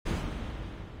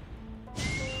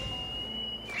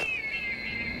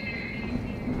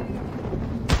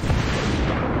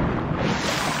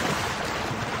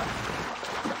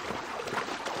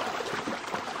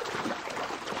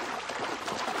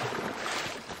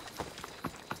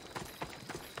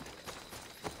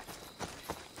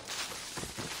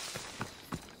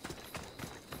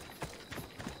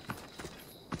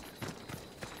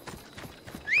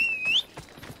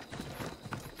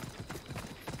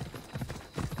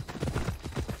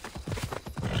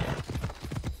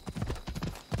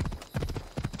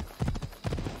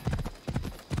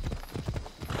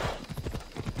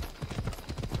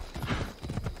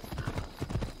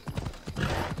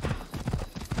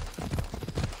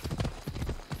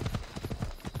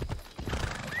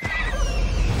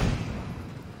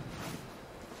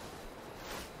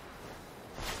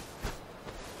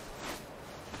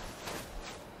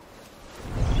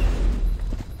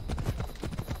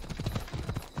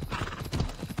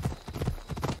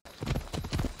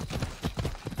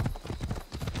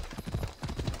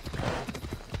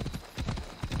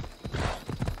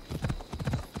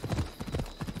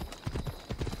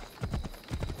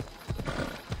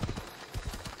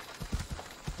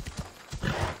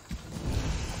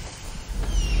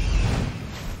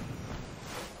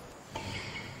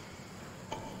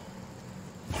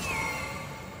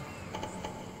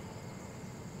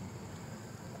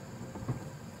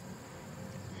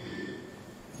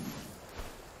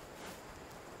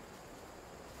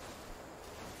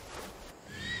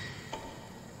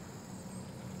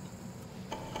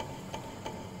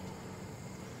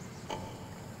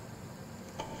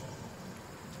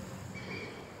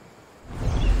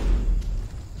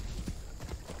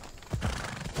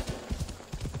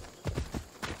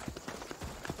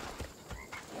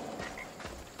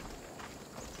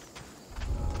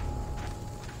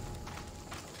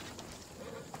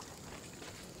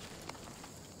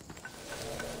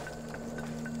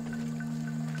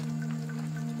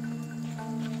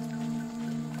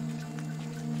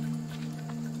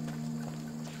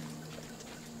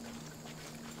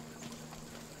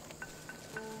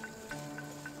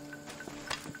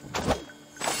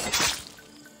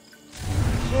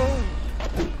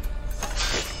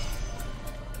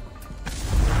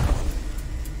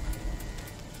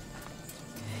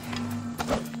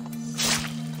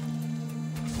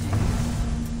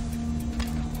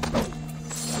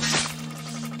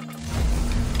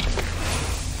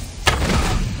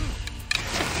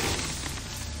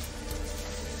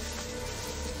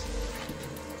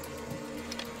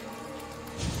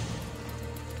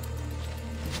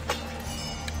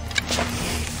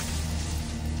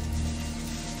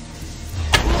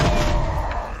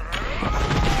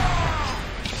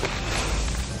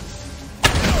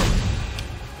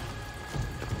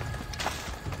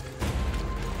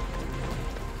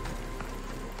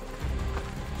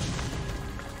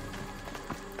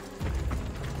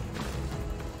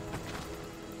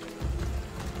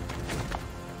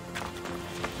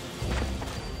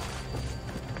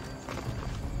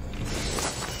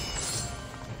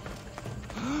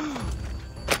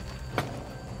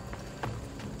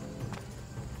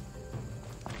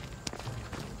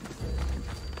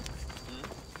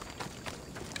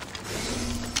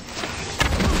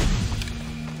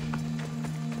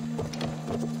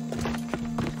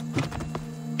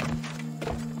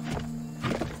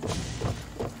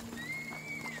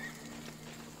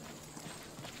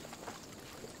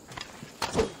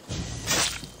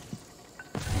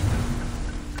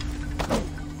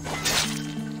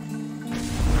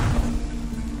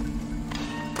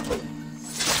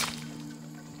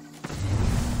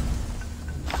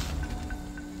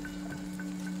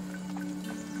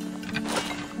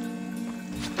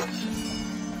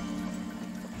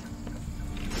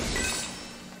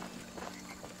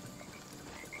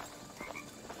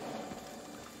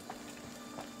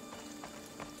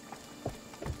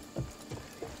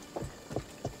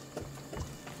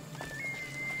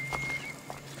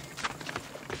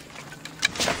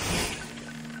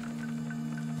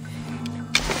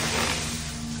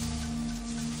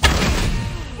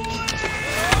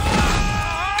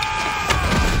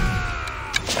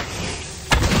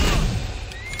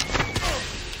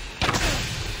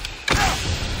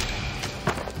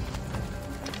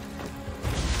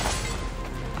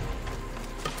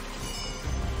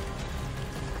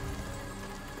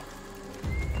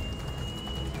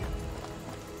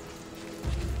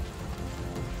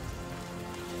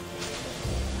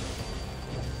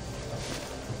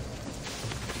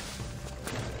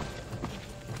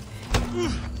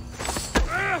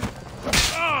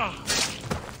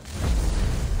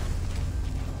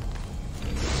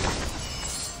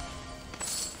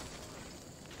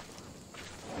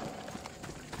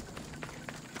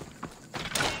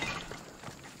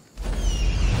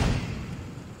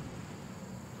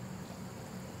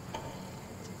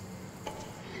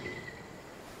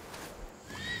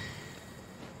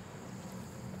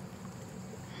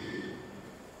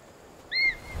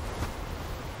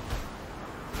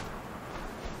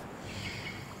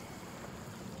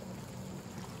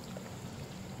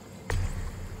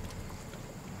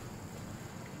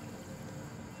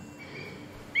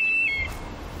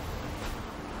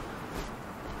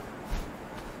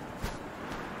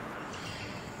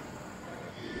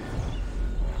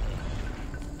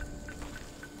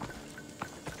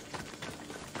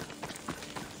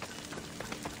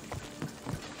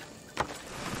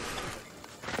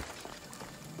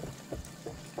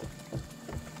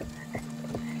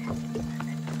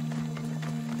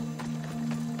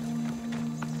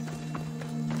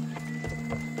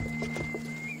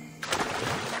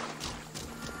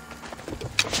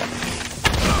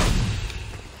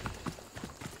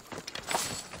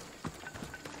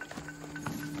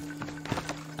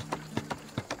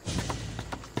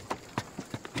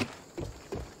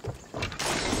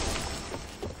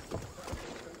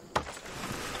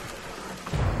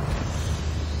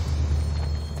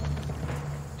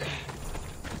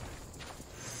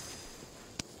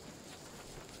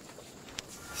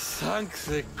Thank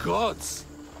the gods!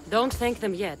 Don't thank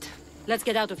them yet. Let's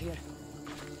get out of here.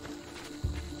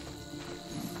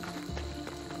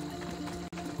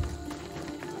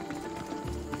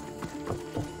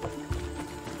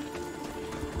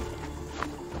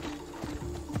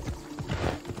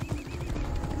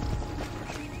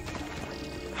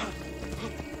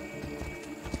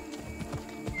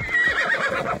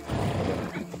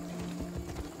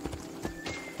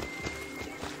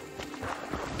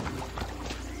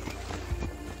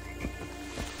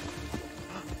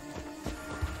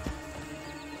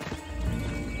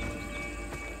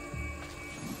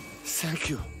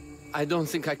 Thank you. I don't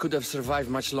think I could have survived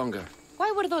much longer.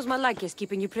 Why were those Malakis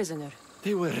keeping you prisoner?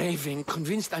 They were raving,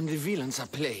 convinced I'm the villains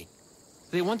at play.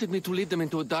 They wanted me to lead them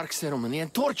into a dark ceremony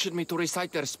and tortured me to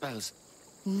recite their spells.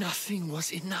 Nothing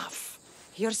was enough.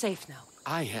 You're safe now.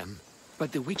 I am.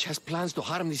 But the witch has plans to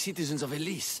harm the citizens of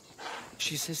Elise.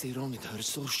 She says they wronged her,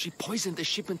 so she poisoned the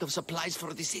shipment of supplies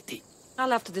for the city.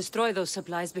 I'll have to destroy those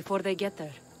supplies before they get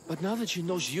there. But now that she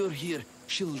knows you're here,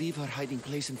 she'll leave her hiding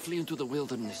place and flee into the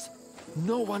wilderness.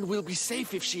 No one will be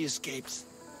safe if she escapes.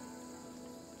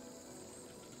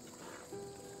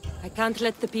 I can't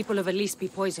let the people of Elise be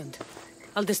poisoned.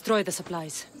 I'll destroy the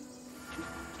supplies.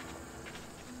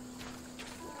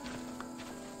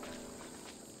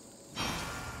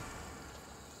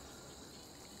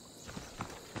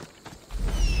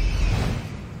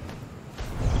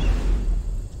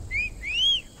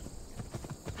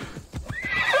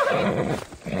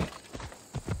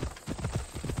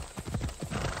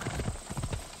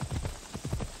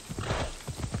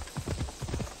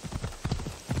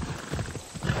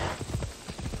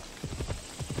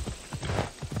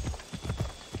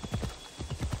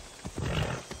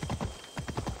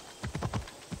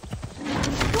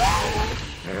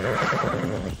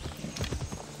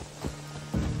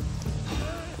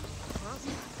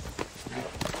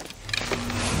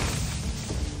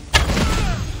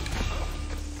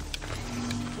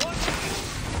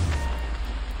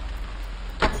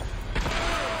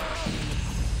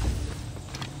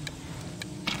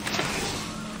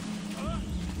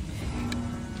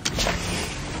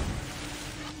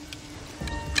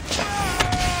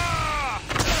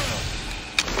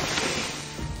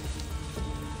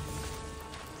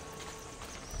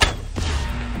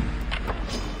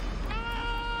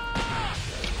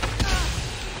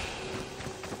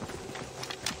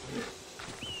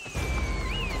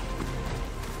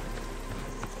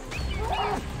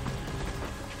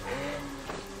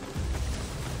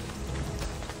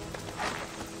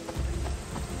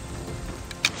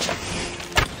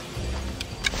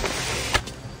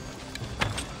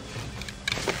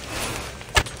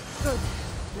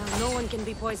 Can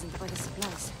be poisoned by the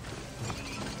supplies.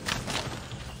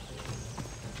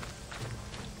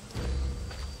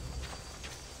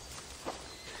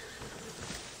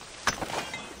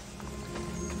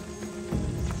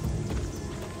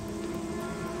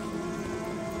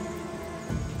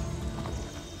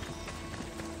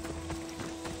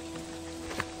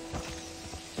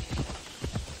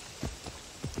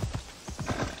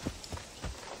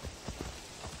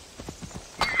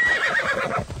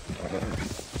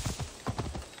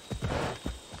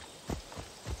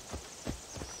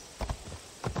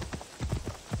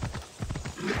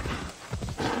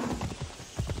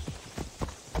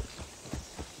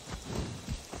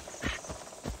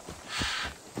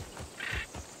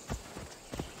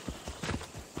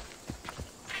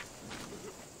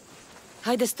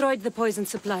 I destroyed the poison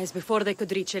supplies before they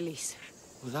could reach Elise.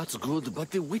 Well, that's good,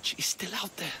 but the witch is still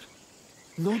out there.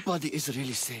 Nobody is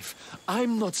really safe.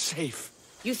 I'm not safe.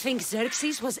 You think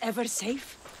Xerxes was ever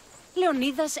safe?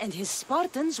 Leonidas and his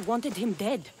Spartans wanted him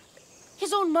dead.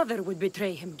 His own mother would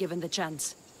betray him given the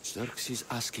chance. Xerxes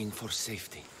asking for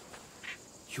safety.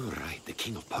 You're right, the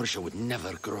king of Persia would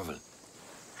never grovel.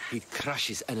 He'd crush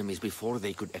his enemies before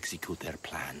they could execute their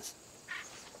plans.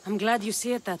 I'm glad you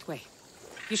see it that way.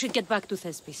 You should get back to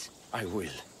Thespis. I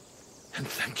will. And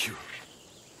thank you.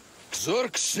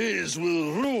 Xerxes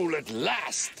will rule at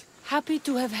last! Happy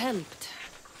to have helped,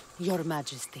 Your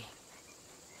Majesty.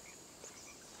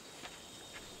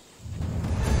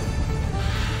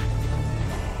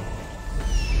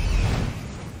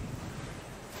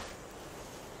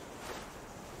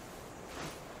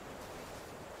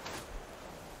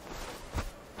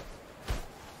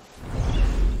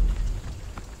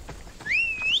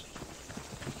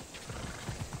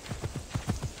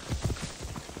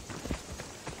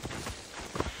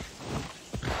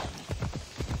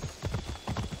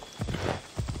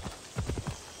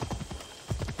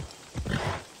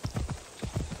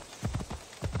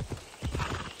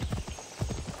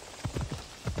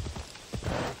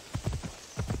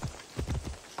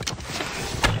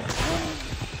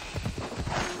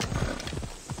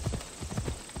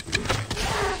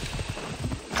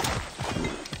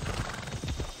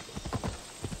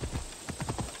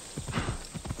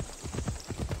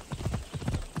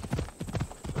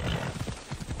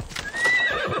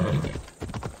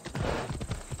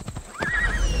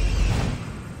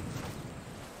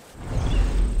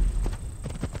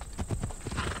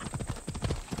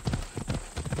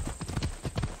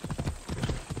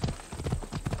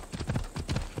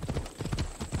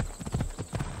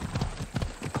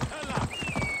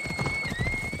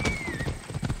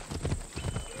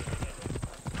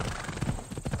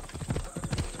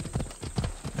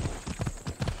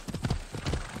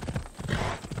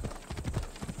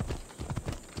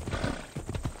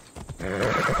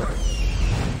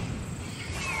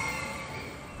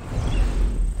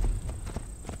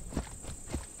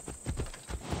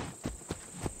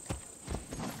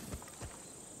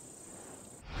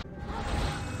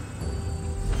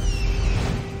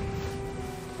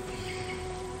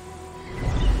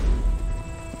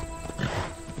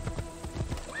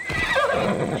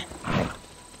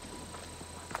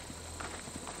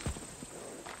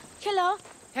 Hello.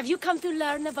 Have you come to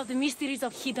learn about the mysteries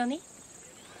of Hedony?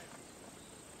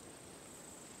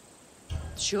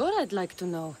 Sure, I'd like to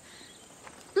know.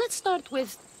 Let's start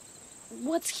with...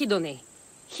 what's Hedony?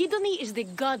 Hedony is the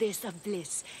goddess of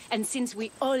bliss, and since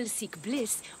we all seek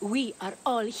bliss, we are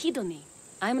all Hedony.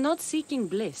 I'm not seeking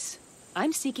bliss.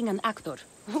 I'm seeking an actor.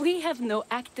 We have no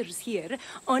actors here,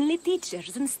 only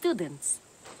teachers and students.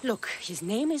 Look, his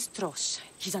name is Tros.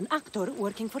 He's an actor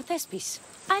working for Thespis.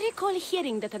 I recall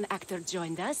hearing that an actor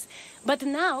joined us, but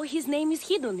now his name is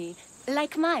Hedony.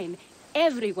 Like mine,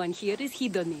 everyone here is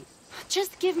Hedony.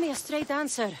 Just give me a straight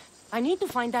answer. I need to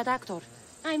find that actor.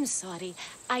 I'm sorry.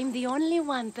 I'm the only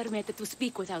one permitted to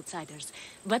speak with outsiders.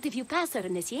 But if you pass our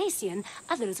initiation,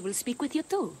 others will speak with you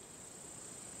too.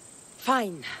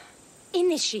 Fine.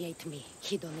 Initiate me,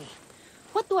 Hedony.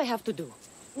 What do I have to do?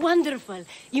 Wonderful.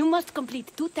 You must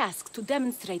complete 2 tasks to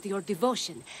demonstrate your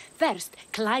devotion. First,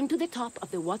 climb to the top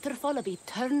of the waterfall of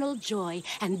eternal joy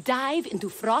and dive into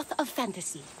froth of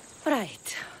fantasy.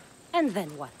 Right. And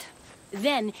then what?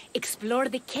 Then, explore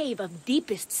the cave of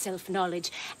deepest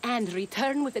self-knowledge and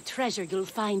return with the treasure you'll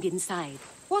find inside.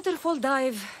 Waterfall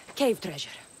dive, cave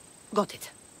treasure. Got it.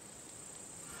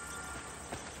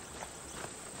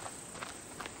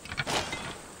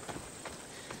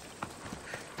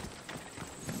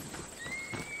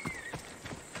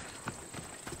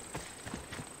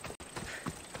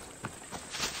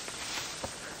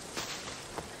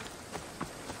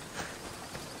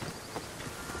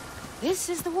 This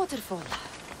is the waterfall.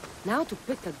 Now to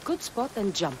pick a good spot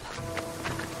and jump.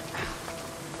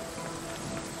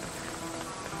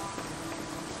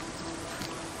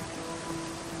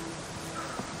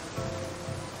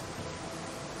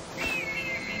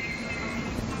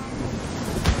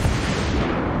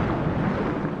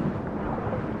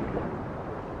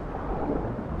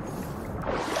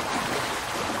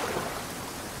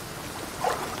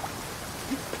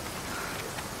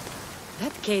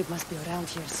 That cave must be around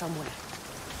here somewhere.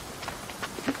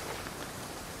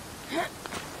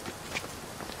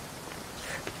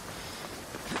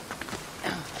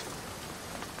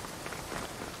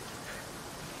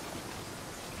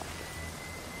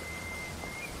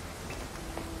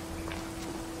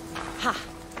 Ha!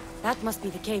 That must be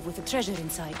the cave with the treasure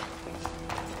inside.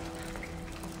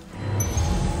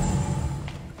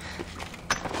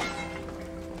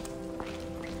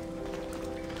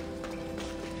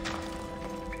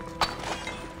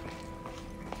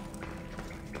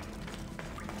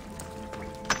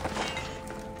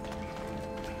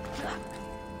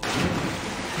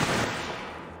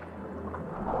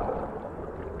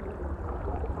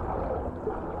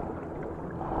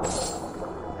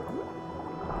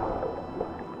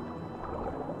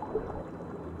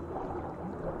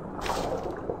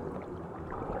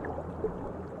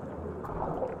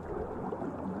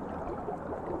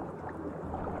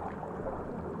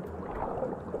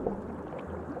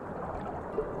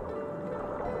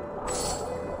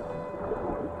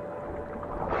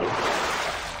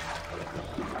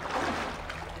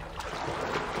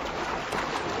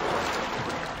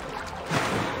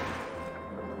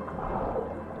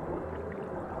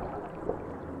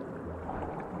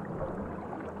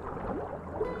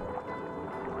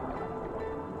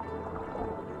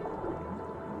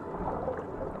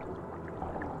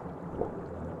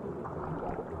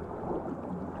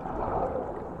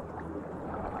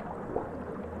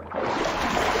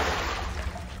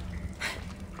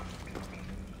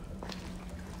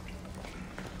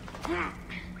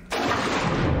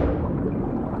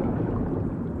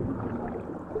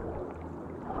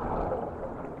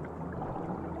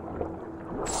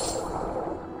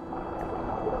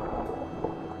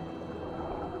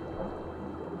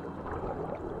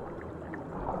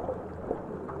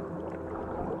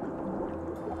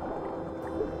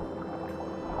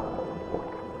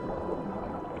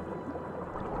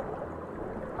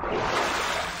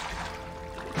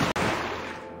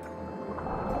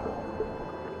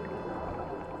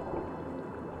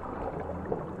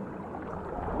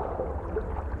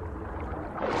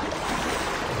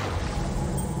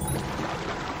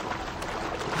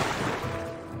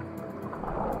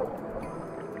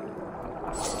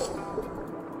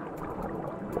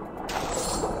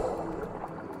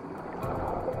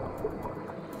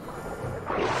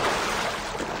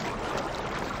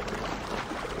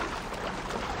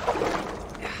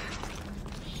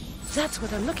 That's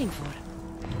what I'm looking for.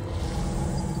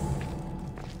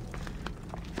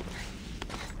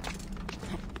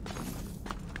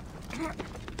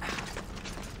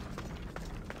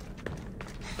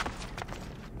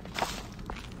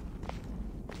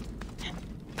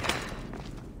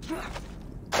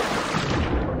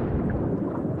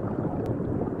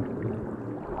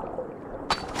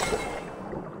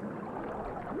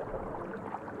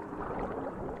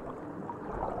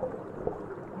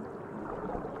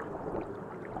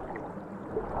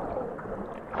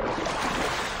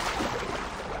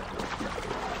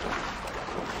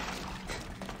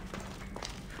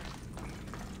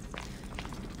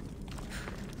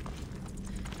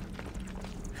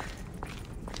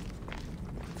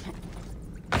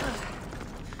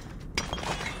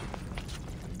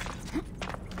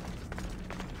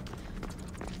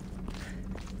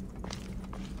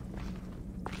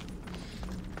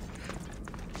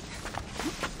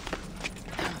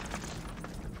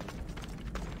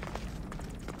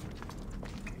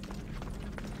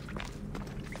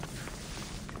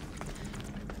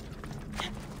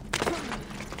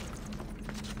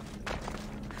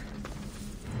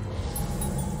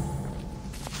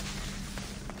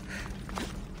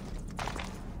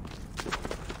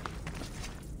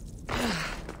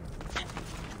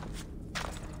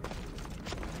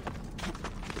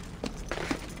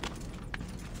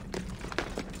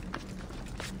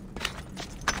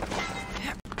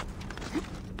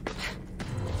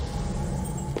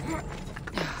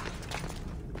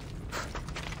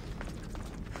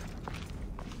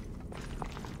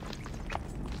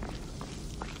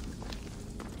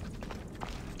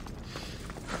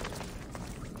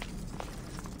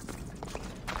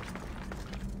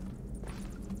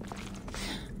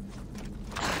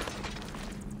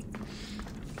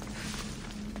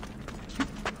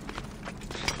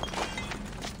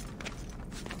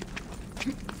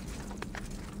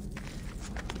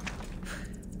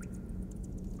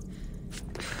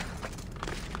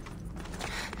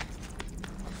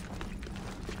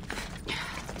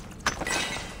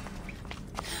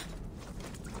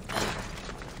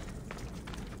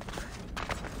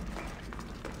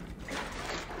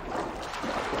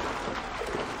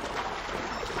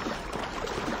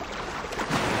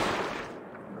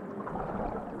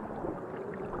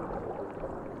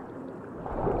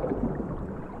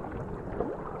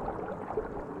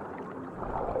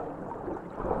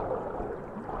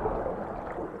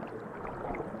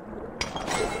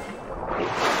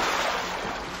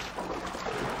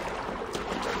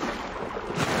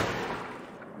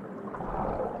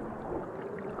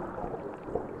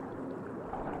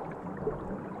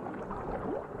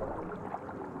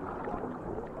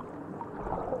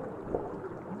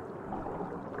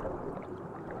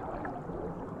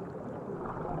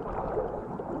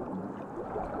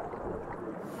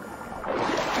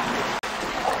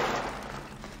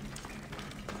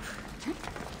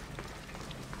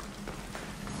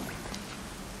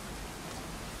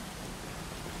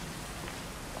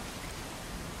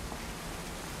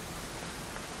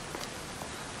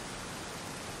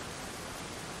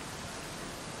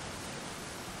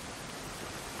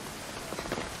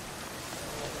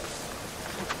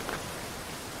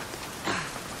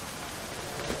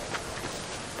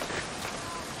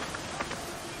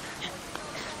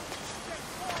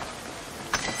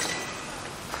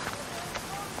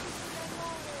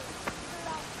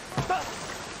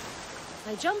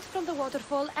 I jumped from the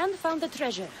waterfall and found the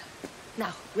treasure.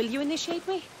 Now, will you initiate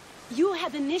me? You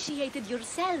have initiated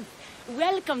yourself.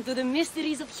 Welcome to the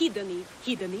mysteries of Hedony.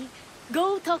 Hedony,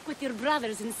 go talk with your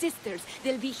brothers and sisters.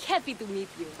 They'll be happy to meet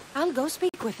you. I'll go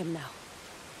speak with him now.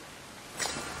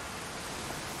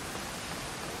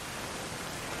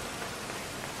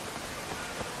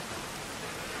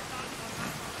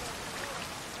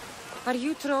 Are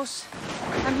you Tros?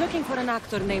 I'm looking for an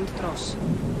actor named Tros.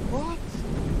 What?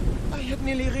 I had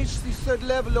nearly reached the third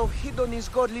level of Hedony's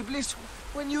godly bliss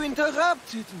when you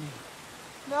interrupted me.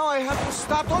 Now I have to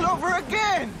start all over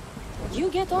again! You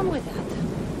get on with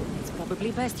that. It's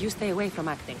probably best you stay away from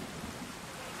acting.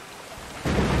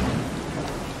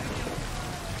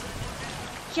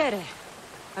 Here,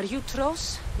 are you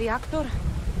Tros, the actor?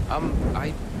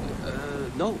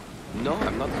 No,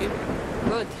 I'm not him.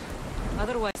 Good.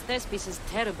 Otherwise, Thespis is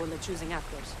terrible at choosing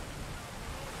actors.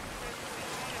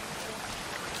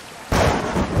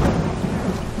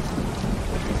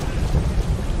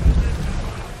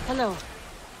 Hello.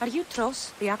 Are you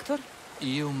Tros, the actor?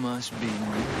 You must be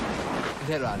new.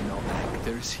 There are no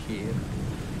actors here.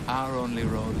 Our only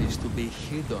role is to be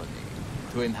Hedony,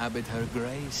 to inhabit her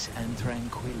grace and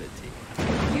tranquility.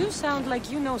 You sound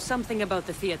like you know something about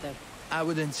the theater. I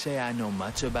wouldn't say I know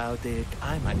much about it.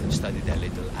 I might have studied a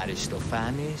little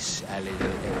Aristophanes, a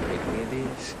little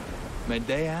Euripides.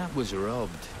 Medea was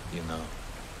robbed, you know.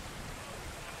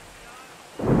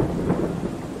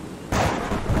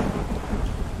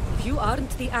 If you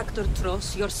aren't the actor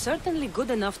Tros, you're certainly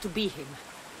good enough to be him.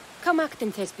 Come act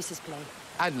in Thespis' play.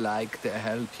 I'd like to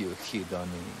help you,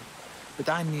 Hedoni. But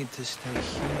I need to stay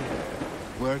here.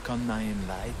 Work on my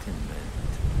enlightenment.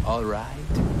 All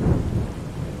right?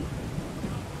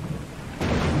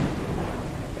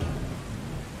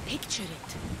 Picture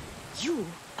it. You,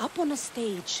 up on a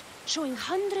stage, showing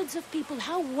hundreds of people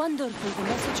how wonderful the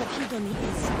message of Hedoni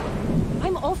is.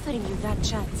 I'm offering you that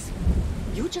chance.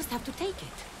 You just have to take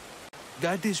it.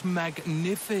 That is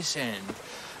magnificent.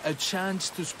 A chance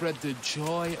to spread the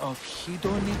joy of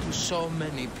Hedoni to so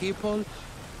many people.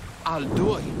 I'll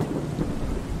do it.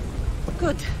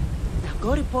 Good. Now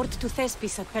go report to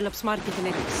Thespis at Pelops Market in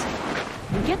Eris.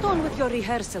 And get on with your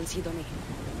rehearsals, Hedoni.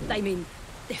 I mean,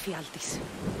 Ephialtes.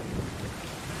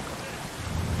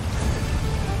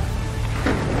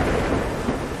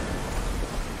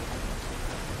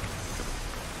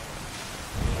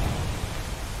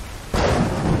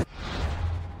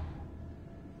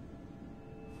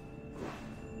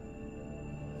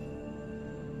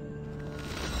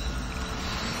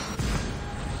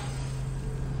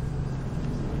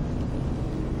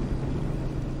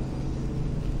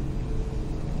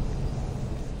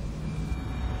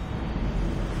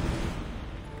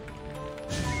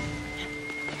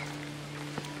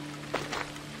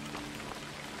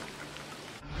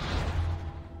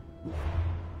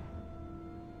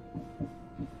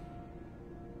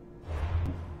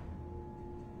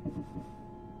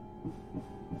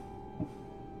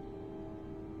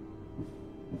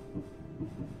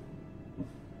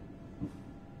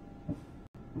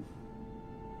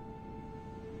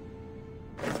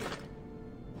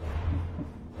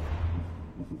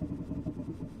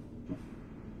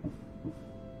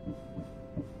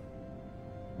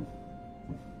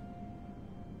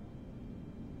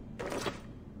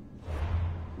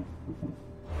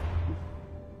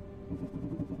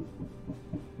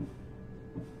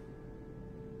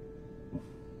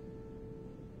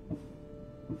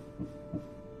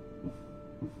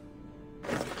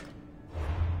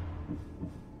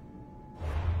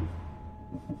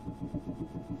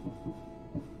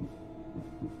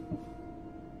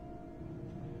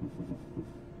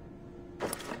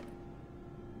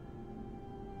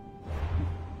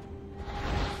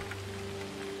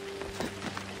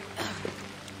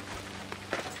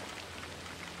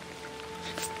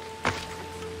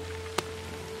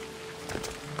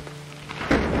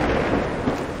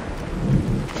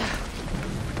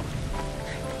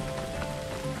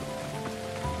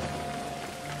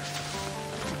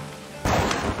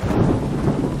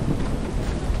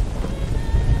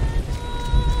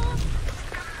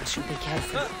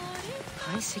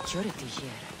 High security here.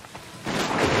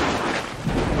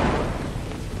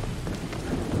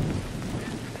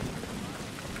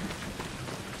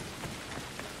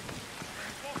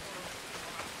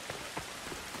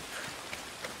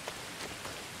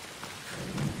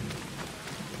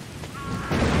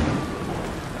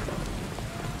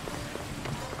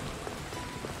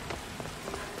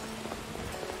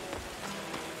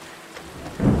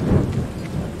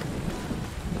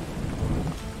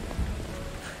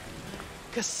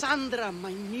 Cassandra,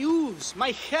 my muse,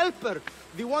 my helper,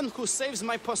 the one who saves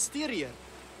my posterior.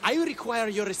 I require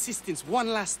your assistance one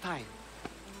last time.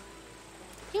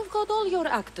 You've got all your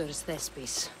actors,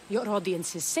 Thespis. Your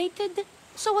audience is sated,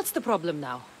 so what's the problem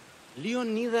now?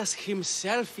 Leonidas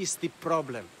himself is the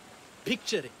problem.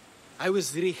 Picture it. I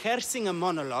was rehearsing a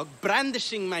monologue,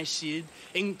 brandishing my shield,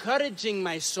 encouraging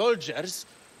my soldiers.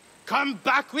 Come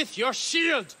back with your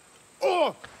shield!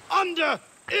 Or under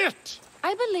it!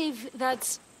 I believe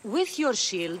that's with your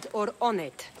shield or on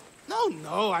it.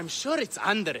 No, I'm sure it's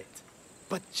under it.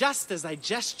 But just as I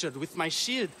gestured with my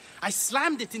shield, I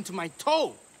slammed it into my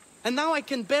toe. And now I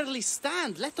can barely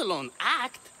stand, let alone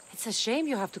act. It's a shame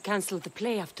you have to cancel the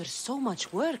play after so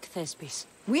much work, Thespis.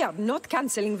 We are not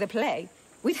cancelling the play.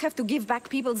 We'd have to give back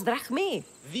people's drachmae.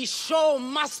 The show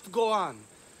must go on.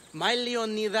 My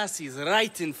Leonidas is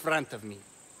right in front of me.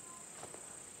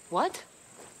 What?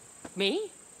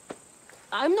 Me?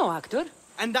 I'm no actor.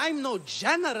 And I'm no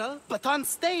general, but on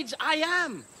stage I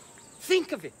am.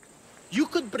 Think of it. You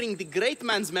could bring the great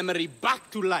man's memory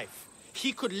back to life.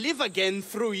 He could live again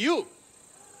through you.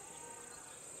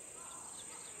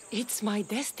 It's my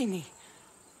destiny.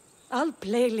 I'll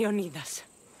play Leonidas.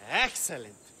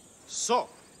 Excellent. So,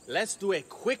 let's do a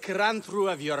quick run-through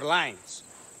of your lines.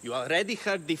 You already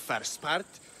heard the first part.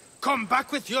 Come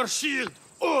back with your shield,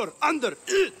 or under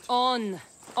it. On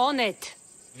it.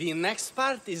 The next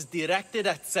part is directed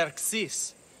at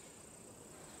Xerxes.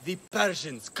 The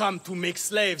Persians come to make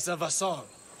slaves of us all.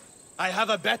 I have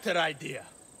a better idea.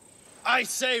 I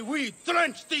say we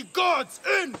drench the gods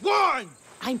in wine!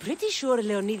 I'm pretty sure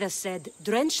Leonidas said,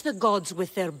 drench the gods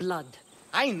with their blood.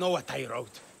 I know what I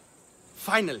wrote.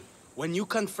 Finally, when you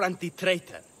confront the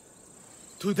traitor,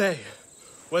 today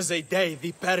was a day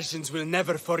the Persians will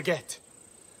never forget.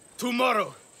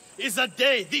 Tomorrow is a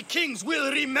day the kings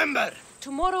will remember.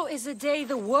 Tomorrow is a day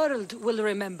the world will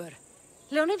remember.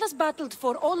 Leonidas battled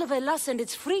for all of Hellas and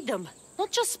its freedom,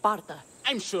 not just Sparta.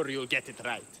 I'm sure you'll get it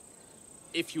right.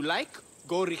 If you like,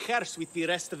 go rehearse with the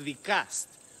rest of the cast.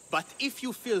 But if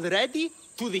you feel ready,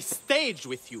 to the stage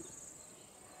with you.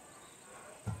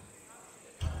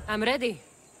 I'm ready.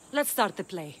 Let's start the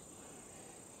play.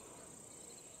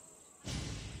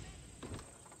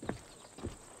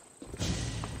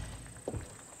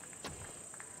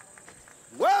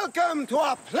 Welcome to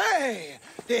our play,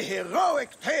 the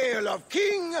heroic tale of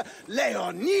King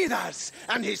Leonidas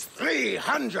and his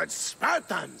 300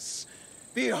 Spartans.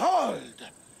 Behold,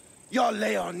 your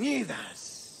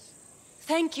Leonidas.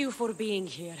 Thank you for being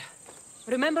here.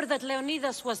 Remember that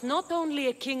Leonidas was not only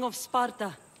a king of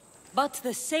Sparta, but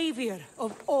the savior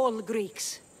of all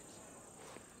Greeks.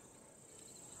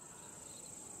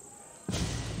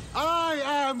 I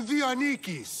am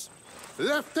Dionysus,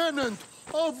 lieutenant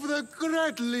of the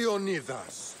great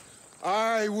Leonidas.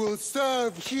 I will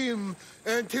serve him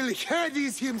until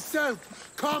Hades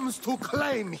himself comes to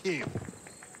claim him.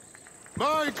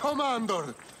 My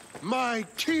commander, my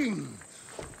king,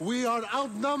 we are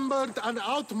outnumbered and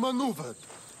outmaneuvered.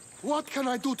 What can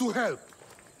I do to help?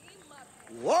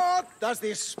 What does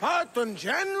the Spartan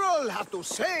general have to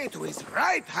say to his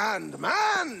right-hand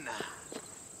man?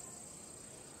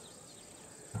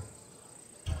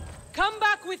 Come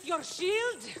back with your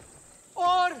shield,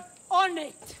 or on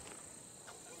it.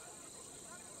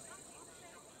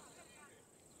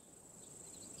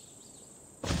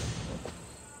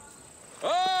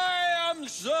 I am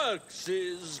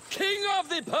Xerxes, king of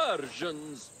the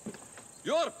Persians.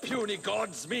 Your puny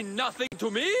gods mean nothing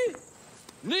to me.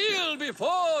 Kneel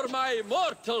before my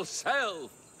mortal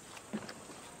self.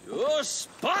 You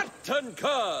Spartan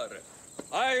cur!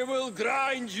 I will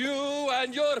grind you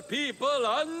and your people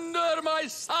under my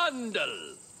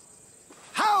sandal.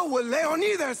 How will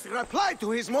Leonidas reply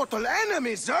to his mortal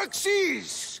enemy,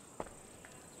 Xerxes?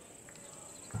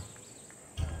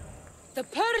 The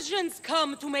Persians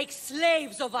come to make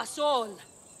slaves of us all.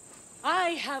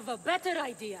 I have a better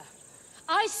idea.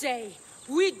 I say,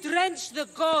 we drench the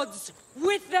gods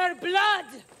with their blood!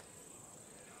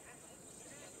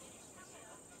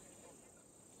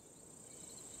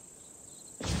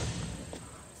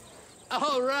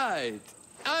 All right.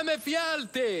 I'm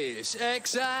Ephialtes,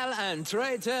 exile and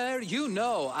traitor. You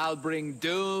know I'll bring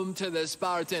doom to the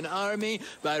Spartan army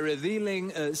by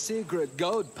revealing a secret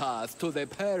goat path to the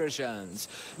Persians.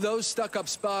 Those stuck-up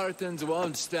Spartans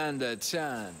won't stand a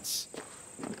chance.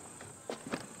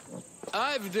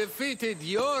 I've defeated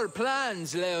your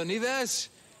plans, Leonidas.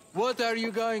 What are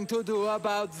you going to do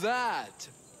about that?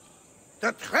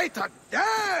 The traitor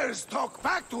dares talk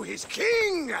back to his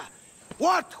king!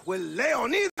 What will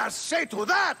Leonidas say to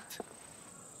that?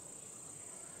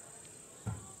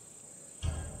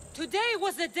 Today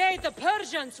was the day the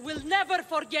Persians will never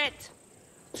forget.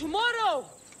 Tomorrow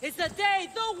is the day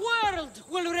the world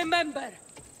will remember.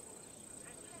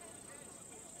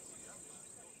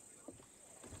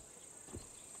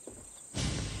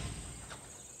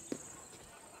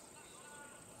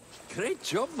 Great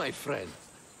job, my friend.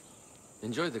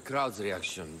 Enjoy the crowd's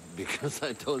reaction, because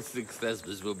I don't think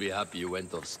Thesbis will be happy you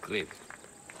went off script.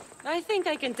 I think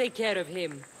I can take care of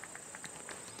him.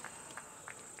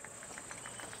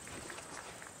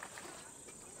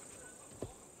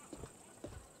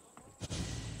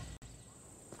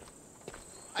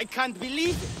 I can't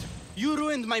believe it. You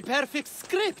ruined my perfect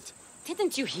script.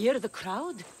 Didn't you hear the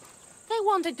crowd? They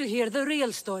wanted to hear the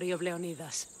real story of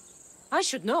Leonidas. I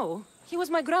should know. He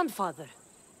was my grandfather.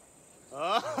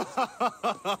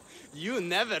 You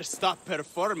never stop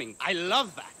performing. I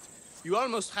love that. You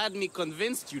almost had me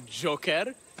convinced, you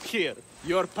joker. Here,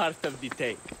 you're part of the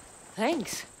take.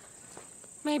 Thanks.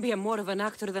 Maybe I'm more of an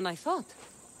actor than I thought.